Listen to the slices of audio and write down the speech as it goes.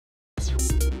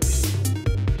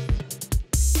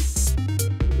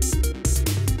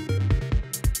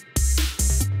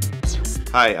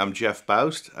Hi, I'm Jeff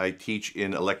Baust. I teach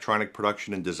in electronic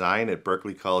production and design at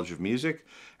Berklee College of Music,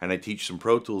 and I teach some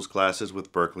Pro Tools classes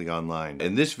with Berklee Online.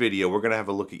 In this video, we're going to have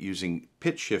a look at using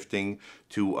pitch shifting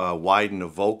to widen a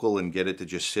vocal and get it to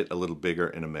just sit a little bigger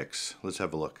in a mix. Let's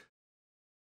have a look.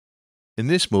 In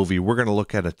this movie, we're going to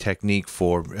look at a technique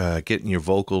for getting your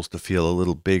vocals to feel a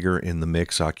little bigger in the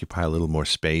mix, occupy a little more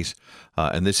space.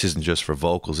 And this isn't just for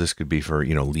vocals. This could be for,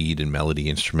 lead and melody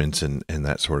instruments and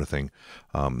that sort of thing.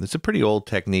 It's a pretty old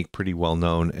technique, pretty well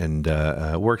known, and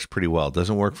works pretty well. It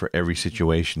doesn't work for every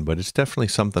situation, but it's definitely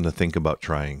something to think about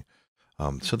trying.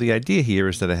 So the idea here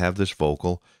is that I have this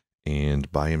vocal,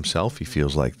 and by himself, he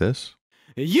feels like this.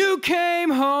 You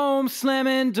came home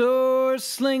slamming doors,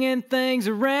 slinging things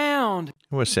around.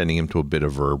 We're sending him to a bit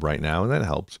of verb right now, and that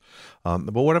helps.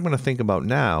 But what I'm going to think about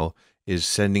now is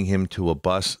sending him to a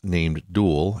bus named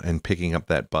dual and picking up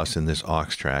that bus in this aux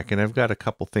track. And I've got a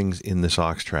couple things in this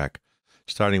aux track,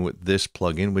 starting with this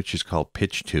plugin, which is called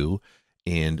Pitch 2.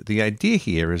 And the idea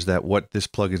here is that what this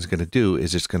plugin is going to do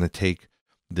is it's going to take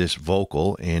this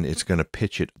vocal and it's going to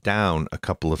pitch it down a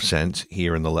couple of cents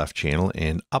here in the left channel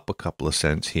and up a couple of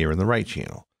cents here in the right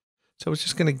channel. So it's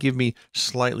just going to give me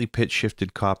slightly pitch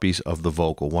shifted copies of the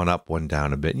vocal, one up, one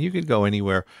down a bit. And you could go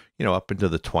anywhere, up into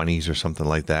the 20s or something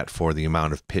like that for the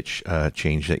amount of pitch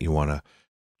change that you want to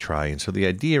try. And so the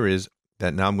idea is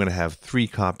that now I'm going to have 3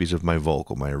 copies of my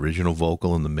vocal, my original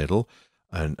vocal in the middle,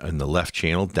 and the left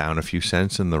channel down a few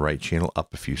cents and the right channel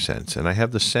up a few cents. And I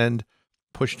have the send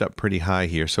pushed up pretty high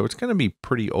here, so it's going to be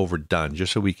pretty overdone.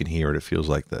 Just so we can hear it, it feels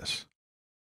like this.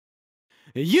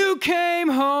 You came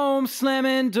home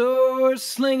slamming doors,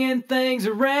 slinging things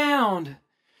around.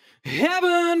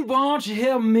 Heaven, won't you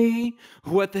help me?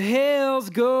 What the hell's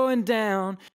going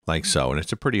down? Like so, and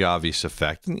it's a pretty obvious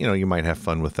effect, and you might have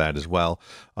fun with that as well.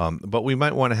 But we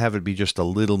might want to have it be just a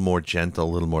little more gentle, a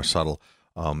little more subtle.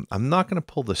 I'm not going to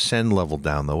pull the send level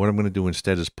down, though. What I'm going to do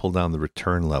instead is pull down the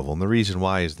return level. And the reason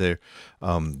why is the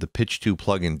Pitch 2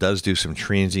 plugin does do some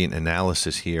transient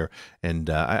analysis here, and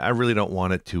I really don't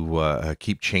want it to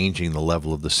keep changing the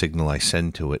level of the signal I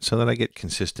send to it so that I get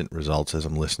consistent results as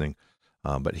I'm listening.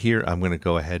 But here I'm going to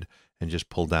go ahead and just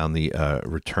pull down the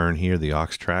return here, the aux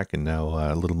track, and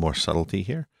now a little more subtlety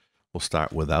here. We'll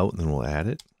start without, and then we'll add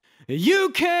it. You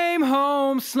came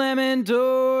home slamming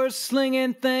doors,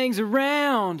 slinging things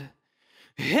around.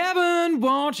 Heaven,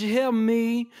 won't you help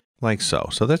me? Like so.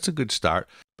 So that's a good start.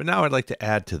 But now I'd like to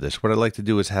add to this. What I'd like to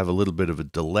do is have a little bit of a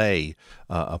delay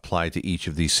applied to each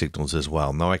of these signals as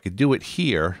well. Now I could do it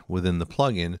here within the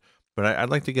plugin, but I'd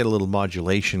like to get a little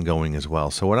modulation going as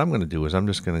well. So what I'm going to do is I'm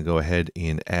just going to go ahead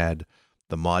and add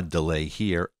the mod delay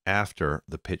here after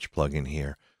the pitch plugin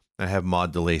here. I have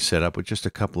mod delay set up with just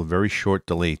a couple of very short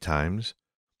delay times,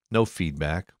 no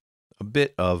feedback, a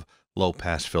bit of low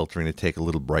pass filtering to take a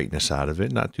little brightness out of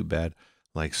it, not too bad,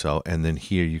 like so. And then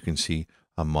here you can see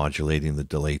I'm modulating the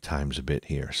delay times a bit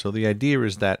here. So the idea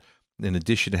is that in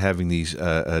addition to having these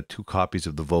 2 copies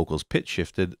of the vocals pitch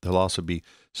shifted, they'll also be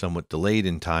somewhat delayed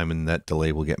in time, and that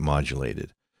delay will get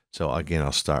modulated. So again,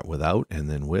 I'll start without and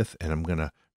then with, and I'm going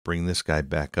to bring this guy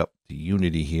back up to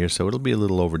unity here, so it'll be a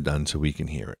little overdone so we can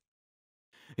hear it.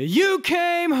 You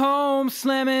came home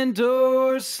slamming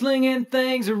doors, slinging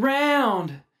things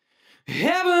around.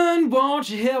 Heaven, won't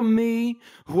you help me?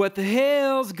 What the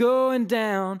hell's going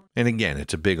down? And again,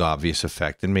 it's a big obvious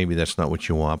effect, and maybe that's not what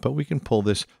you want, but we can pull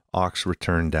this aux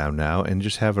return down now and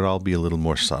just have it all be a little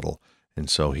more subtle. And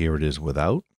so here it is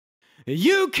without.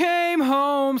 You came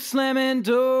home slamming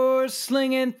doors,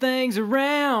 slinging things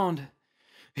around.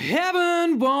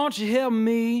 Heaven, won't you help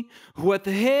me? What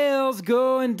the hell's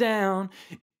going down?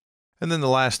 And then the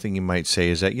last thing you might say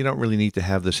is that you don't really need to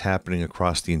have this happening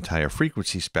across the entire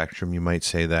frequency spectrum. You might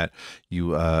say that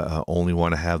you only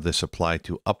want to have this apply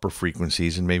to upper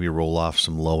frequencies and maybe roll off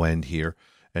some low end here.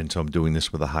 And so I'm doing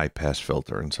this with a high pass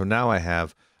filter. And so now I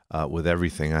have, with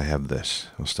everything, I have this.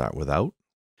 I'll start without.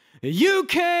 You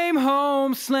came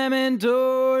home slamming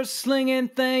doors, slinging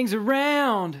things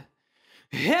around.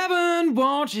 Heaven,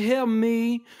 won't you help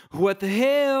me? What the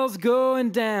hell's going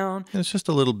down? And it's just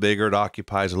a little bigger. It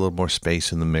occupies a little more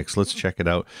space in the mix. Let's check it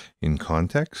out in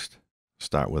context.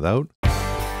 Start without.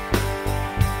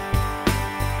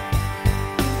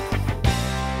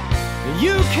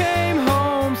 You came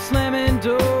home slamming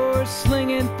doors,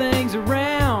 slinging things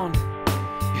around.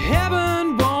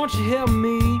 Heaven, won't you help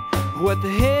me? What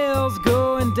the hell's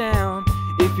going down?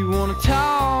 If you want to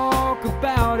talk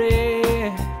about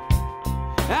it,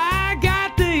 I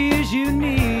got the ears you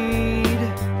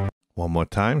need. One more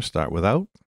time, start without.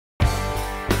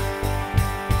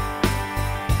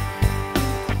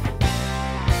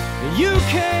 You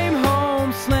came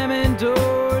home slamming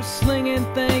doors, slinging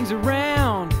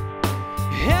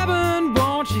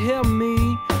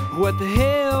what the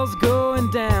hell's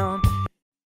going down?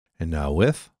 And now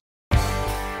with.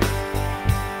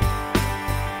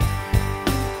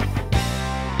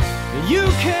 You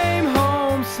came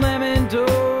home slamming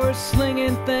doors,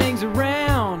 slinging things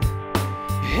around.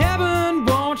 Heaven,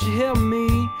 won't you help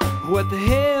me? What the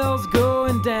hell's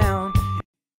going down?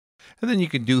 And then you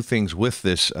can do things with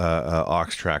this aux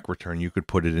track return. You could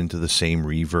put it into the same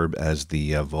reverb as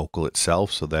the vocal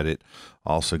itself so that it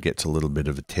also gets a little bit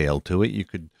of a tail to it. You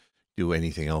could do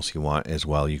anything else you want as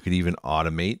well. You could even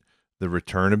automate the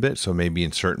return a bit. So maybe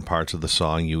in certain parts of the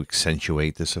song, you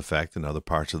accentuate this effect, and other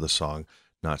parts of the song,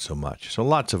 not so much. So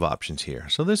lots of options here.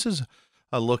 So this is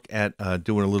a look at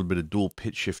doing a little bit of dual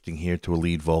pitch shifting here to a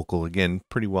lead vocal. Again,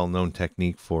 pretty well-known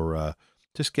technique for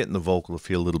just getting the vocal to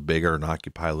feel a little bigger and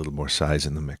occupy a little more size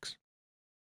in the mix.